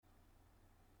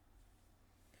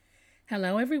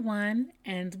Hello, everyone,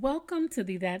 and welcome to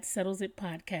the That Settles It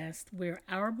podcast, where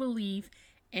our belief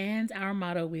and our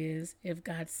motto is if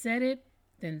God said it,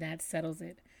 then that settles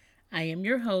it. I am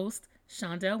your host,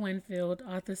 Shondell Winfield,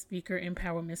 author, speaker,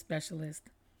 empowerment specialist.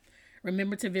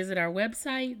 Remember to visit our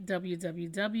website,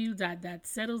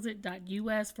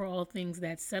 www.thatsettlesit.us, for all things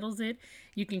that settles it.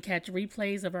 You can catch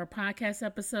replays of our podcast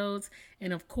episodes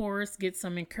and, of course, get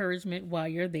some encouragement while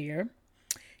you're there.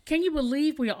 Can you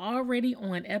believe we are already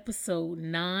on episode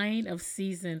 9 of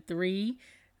season 3?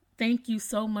 Thank you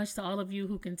so much to all of you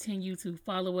who continue to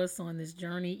follow us on this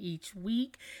journey each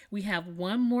week. We have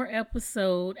one more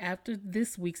episode after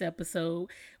this week's episode.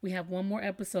 We have one more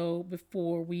episode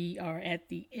before we are at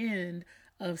the end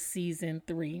of season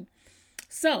 3.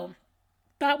 So,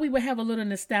 thought we would have a little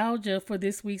nostalgia for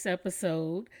this week's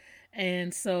episode.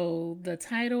 And so the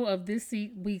title of this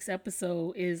week's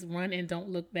episode is Run and Don't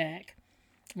Look Back.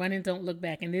 Run and Don't Look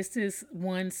Back. And this is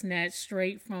one snatched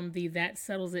straight from the That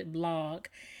Settles It blog.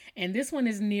 And this one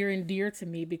is near and dear to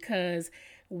me because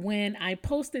when I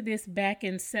posted this back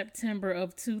in September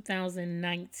of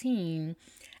 2019,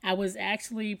 I was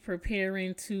actually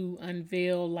preparing to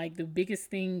unveil like the biggest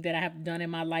thing that I have done in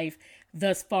my life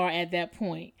thus far at that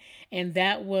point. And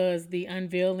that was the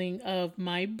unveiling of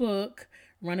my book,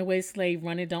 Runaway Slave,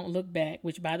 Run and Don't Look Back,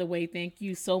 which, by the way, thank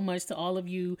you so much to all of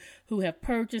you who have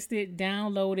purchased it,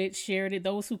 downloaded, shared it,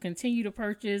 those who continue to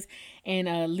purchase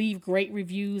and leave great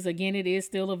reviews. Again, it is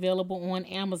still available on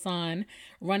Amazon,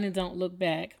 Run and Don't Look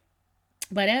Back.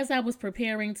 But as I was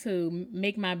preparing to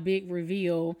make my big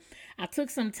reveal, I took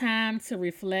some time to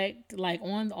reflect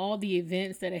on all the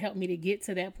events that have helped me to get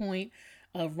to that point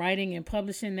of writing and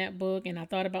publishing that book. And I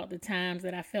thought about the times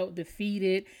that I felt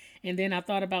defeated. And then I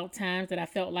thought about times that I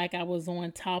felt like I was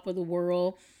on top of the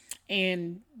world.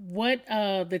 And what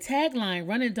the tagline,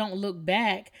 Run and Don't Look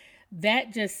Back,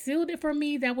 that just sealed it for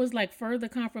me. That was like further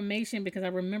confirmation because I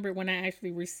remember when I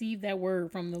actually received that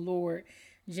word from the Lord,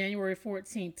 January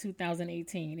 14th,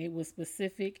 2018. It was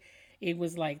specific. It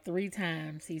was like 3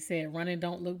 times. He said, run and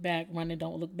don't look back, run and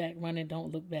don't look back, run and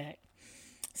don't look back.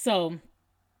 So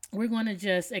we're going to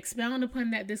just expound upon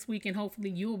that this week and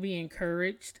hopefully you'll be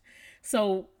encouraged.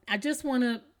 So I just want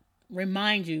to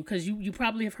remind you, because you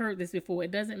probably have heard this before,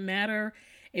 it doesn't matter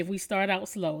if we start out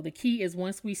slow. The key is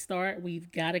once we start,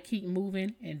 we've got to keep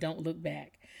moving and don't look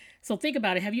back. So think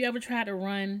about it. Have you ever tried to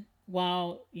run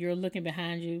while you're looking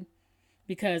behind you?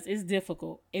 Because it's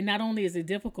difficult. And not only is it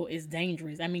difficult, it's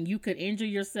dangerous. I mean, you could injure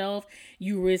yourself.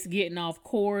 You risk getting off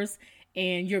course.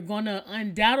 And you're going to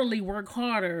undoubtedly work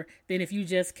harder than if you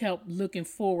just kept looking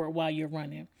forward while you're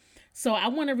running. So I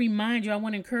want to remind you, I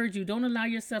want to encourage you, don't allow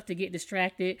yourself to get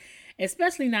distracted,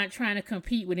 especially not trying to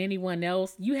compete with anyone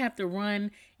else. You have to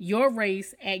run your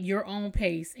race at your own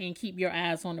pace and keep your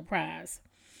eyes on the prize.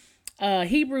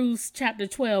 Hebrews chapter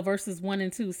 12 verses 1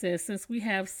 and 2 says, since we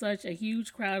have such a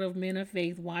huge crowd of men of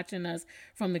faith watching us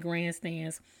from the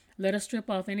grandstands, let us strip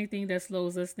off anything that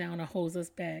slows us down or holds us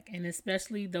back, and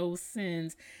especially those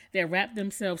sins that wrap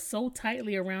themselves so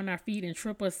tightly around our feet and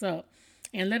trip us up.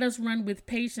 And let us run with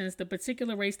patience the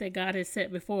particular race that God has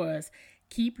set before us.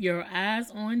 Keep your eyes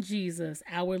on Jesus,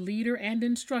 our leader and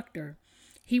instructor.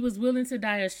 He was willing to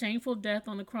die a shameful death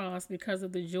on the cross because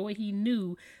of the joy he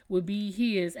knew would be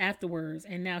his afterwards.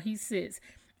 And now he sits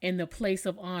in the place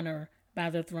of honor by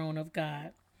the throne of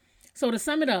God. So to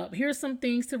sum it up, here's some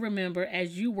things to remember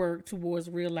as you work towards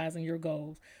realizing your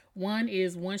goals. One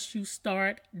is once you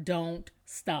start, don't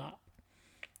stop.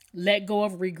 Let go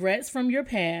of regrets from your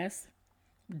past.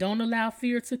 Don't allow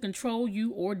fear to control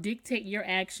you or dictate your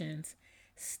actions.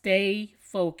 Stay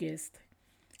focused.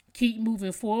 Keep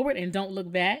moving forward and don't look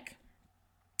back.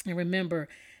 And remember,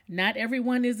 not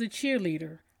everyone is a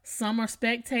cheerleader. Some are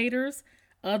spectators,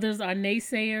 others are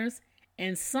naysayers,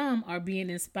 and some are being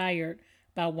inspired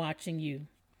by watching you.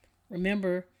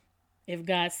 Remember, if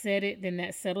God said it, then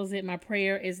that settles it. My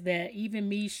prayer is that even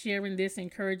me sharing this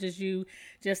encourages you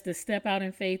just to step out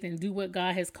in faith and do what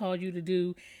God has called you to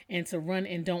do and to run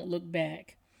and don't look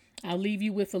back. I'll leave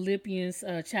you with Philippians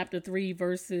chapter 3,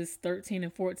 verses 13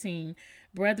 and 14.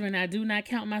 Brethren, I do not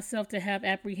count myself to have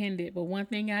apprehended, but one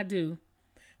thing I do,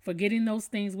 forgetting those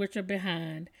things which are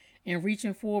behind and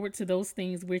reaching forward to those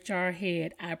things which are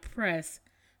ahead, I press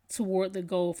toward the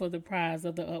goal for the prize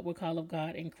of the upward call of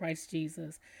God in Christ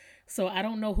Jesus. So I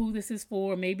don't know who this is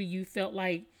for. Maybe you felt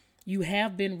like you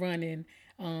have been running.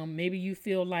 Maybe you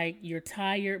feel like you're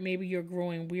tired. Maybe you're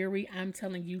growing weary. I'm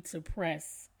telling you to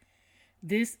press.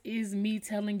 This is me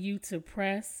telling you to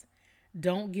press.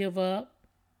 Don't give up.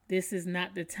 This is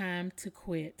not the time to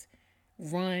quit.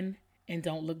 Run and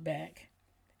don't look back.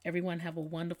 Everyone have a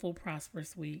wonderful,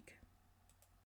 prosperous week.